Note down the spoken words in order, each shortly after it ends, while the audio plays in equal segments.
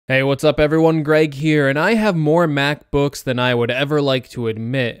Hey, what's up everyone, Greg here, and I have more MacBooks than I would ever like to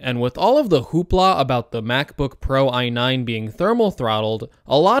admit, and with all of the hoopla about the MacBook Pro i9 being thermal throttled,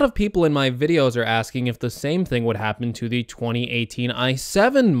 a lot of people in my videos are asking if the same thing would happen to the 2018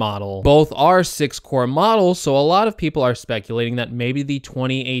 i7 model. Both are 6-core models, so a lot of people are speculating that maybe the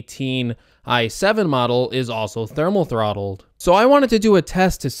 2018 i7 model is also thermal throttled. So I wanted to do a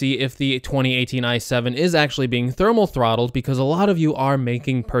test to see if the 2018 i7 is actually being thermal throttled because a lot of you are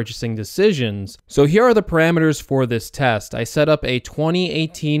making purchasing decisions. So here are the parameters for this test. I set up a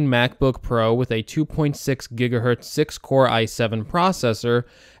 2018 MacBook Pro with a 2.6 GHz 6-core i7 processor,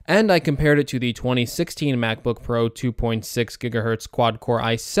 and I compared it to the 2016 MacBook Pro 2.6 GHz quad-core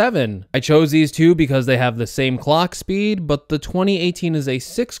i7. I chose these two because they have the same clock speed, but the 2018 is a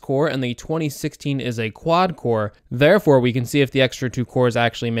 6-core and the 2016 is a quad-core. Therefore, we can see if the extra 2 cores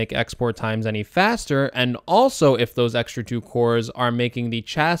actually make export times any faster, and also if those extra 2 cores are making the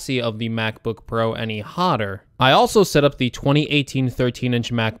chassis of the MacBook Pro any hotter. I also set up the 2018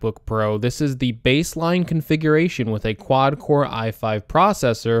 13-inch MacBook Pro. This is the baseline configuration with a quad-core i5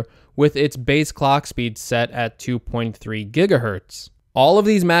 processor with its base clock speed set at 2.3 GHz. All of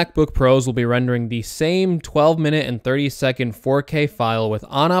these MacBook Pros will be rendering the same 12-minute and 30-second 4K file with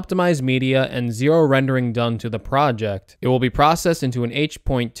unoptimized media and zero rendering done to the project. It will be processed into an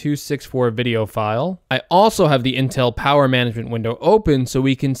H.264 video file. I also have the Intel Power Management window open so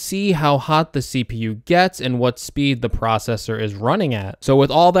we can see how hot the CPU gets and what speed the processor is running at. So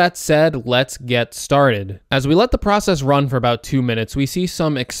with all that said, let's get started. As we let the process run for about 2 minutes, we see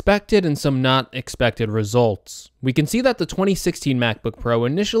some expected and some not expected results. We can see that the 2016 MacBook Pro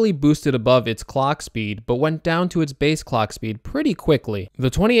initially boosted above its clock speed, but went down to its base clock speed pretty quickly.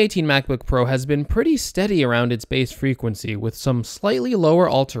 The 2018 MacBook Pro has been pretty steady around its base frequency, with some slightly lower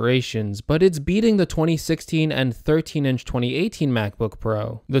alterations, but it's beating the 2016 and 13-inch 2018 MacBook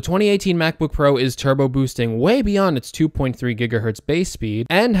Pro. The 2018 MacBook Pro is turbo boosting way beyond its 2.3 GHz base speed,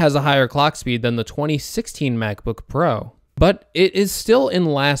 and has a higher clock speed than the 2016 MacBook Pro. But it is still in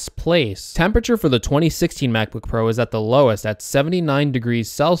last place. Temperature for the 2016 MacBook Pro is at the lowest at 79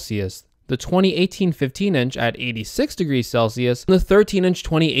 degrees Celsius, the 2018 15-inch at 86 degrees Celsius, and the 13-inch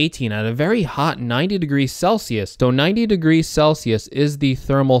 2018 at a very hot 90 degrees Celsius. So 90 degrees Celsius is the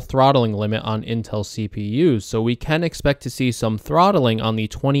thermal throttling limit on Intel CPUs, so we can expect to see some throttling on the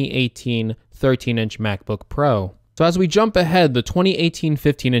 2018 13-inch MacBook Pro. So as we jump ahead, the 2018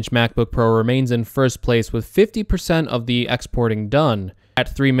 15-inch MacBook Pro remains in first place with 50% of the exporting done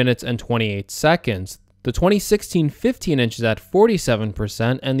at 3 minutes and 28 seconds. The 2016 15-inch is at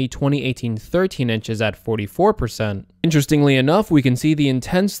 47%, and the 2018 13-inch is at 44%. Interestingly enough, we can see the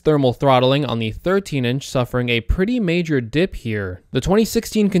intense thermal throttling on the 13-inch suffering a pretty major dip here. The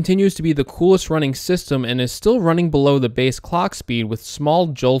 2016 continues to be the coolest running system and is still running below the base clock speed with small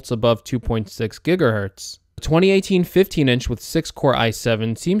jolts above 2.6 GHz. The 2018 15-inch with 6-core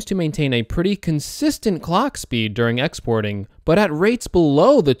i7 seems to maintain a pretty consistent clock speed during exporting, but at rates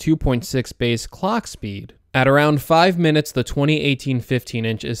below the 2.6 base clock speed. At around 5 minutes, the 2018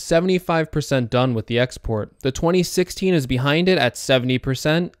 15-inch is 75% done with the export. The 2016 is behind it at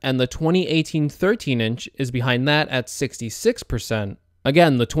 70%, and the 2018 13-inch is behind that at 66%.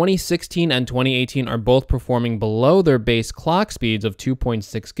 Again, the 2016 and 2018 are both performing below their base clock speeds of 2.6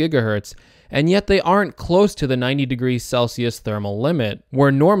 GHz, and yet they aren't close to the 90 degrees Celsius thermal limit,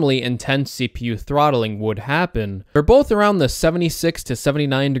 where normally intense CPU throttling would happen. They're both around the 76 to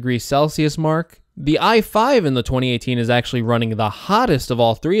 79 degrees Celsius mark. The i5 in the 2018 is actually running the hottest of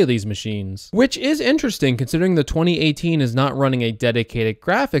all three of these machines, which is interesting considering the 2018 is not running a dedicated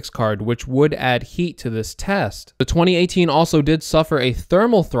graphics card, which would add heat to this test. The 2018 also did suffer a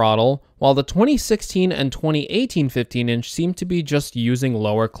thermal throttle, while the 2016 and 2018 15-inch seem to be just using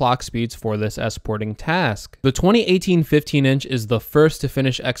lower clock speeds for this exporting task. The 2018 15-inch is the first to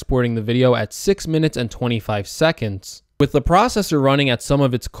finish exporting the video at 6 minutes and 25 seconds. With the processor running at some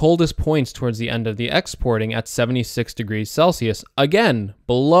of its coldest points towards the end of the exporting at 76 degrees Celsius, again,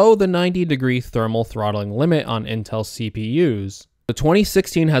 below the 90-degree thermal throttling limit on Intel CPUs. The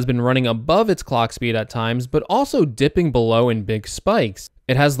 2016 has been running above its clock speed at times, but also dipping below in big spikes.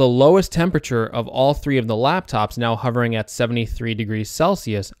 It has the lowest temperature of all three of the laptops, now hovering at 73 degrees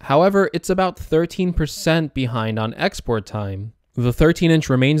Celsius. However, it's about 13% behind on export time. The 13-inch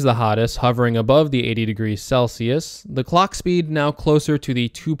remains the hottest, hovering above the 80 degrees Celsius. The clock speed now closer to the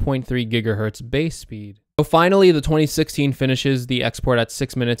 2.3 GHz base speed. So finally, the 2016 finishes the export at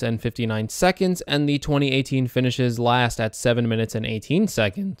 6 minutes and 59 seconds, and the 2018 finishes last at 7 minutes and 18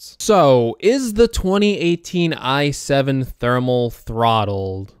 seconds. So, is the 2018 i7 thermal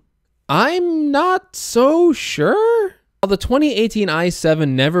throttled? I'm not so sure. While the 2018 i7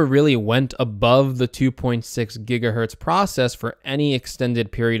 never really went above the 2.6 GHz process for any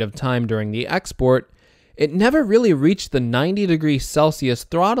extended period of time during the export, it never really reached the 90°C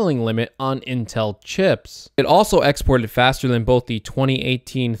throttling limit on Intel chips. It also exported faster than both the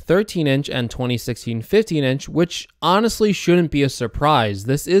 2018 13-inch and 2016 15-inch, which honestly shouldn't be a surprise.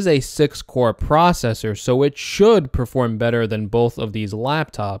 This is a 6-core processor, so it should perform better than both of these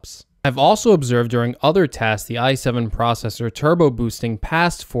laptops. I've also observed during other tasks the i7 processor turbo boosting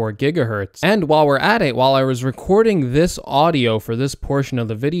past 4 GHz. And while we're at it, while I was recording this audio for this portion of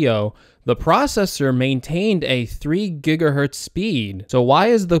the video, the processor maintained a 3 GHz speed. So why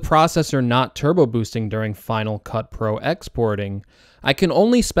is the processor not turbo boosting during Final Cut Pro exporting? I can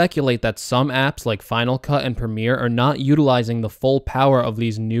only speculate that some apps like Final Cut and Premiere are not utilizing the full power of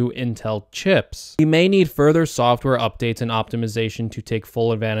these new Intel chips. We may need further software updates and optimization to take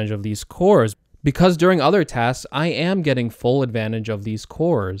full advantage of these cores, because during other tasks, I am getting full advantage of these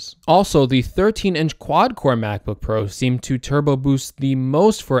cores. Also, the 13-inch quad-core MacBook Pro seemed to turbo boost the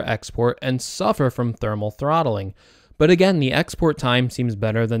most for export and suffer from thermal throttling. But again, the export time seems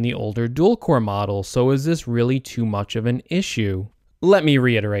better than the older dual-core model, so is this really too much of an issue? Let me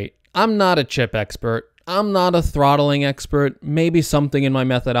reiterate, I'm not a chip expert. I'm not a throttling expert. Maybe something in my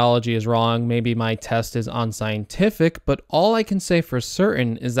methodology is wrong. Maybe my test is unscientific, but all I can say for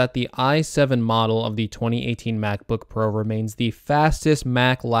certain is that the i7 model of the 2018 MacBook Pro remains the fastest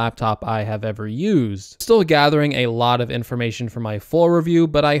Mac laptop I have ever used. Still gathering a lot of information for my full review,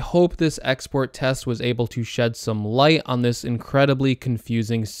 but I hope this export test was able to shed some light on this incredibly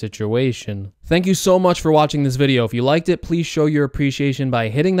confusing situation. Thank you so much for watching this video. If you liked it, please show your appreciation by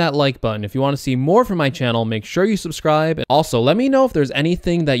hitting that like button. If you want to see more from my channel, make sure you subscribe. And also, let me know if there's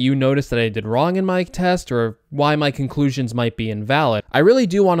anything that you noticed that I did wrong in my test or why my conclusions might be invalid. I really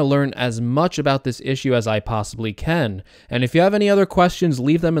do want to learn as much about this issue as I possibly can. And if you have any other questions,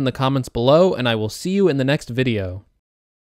 leave them in the comments below, and I will see you in the next video.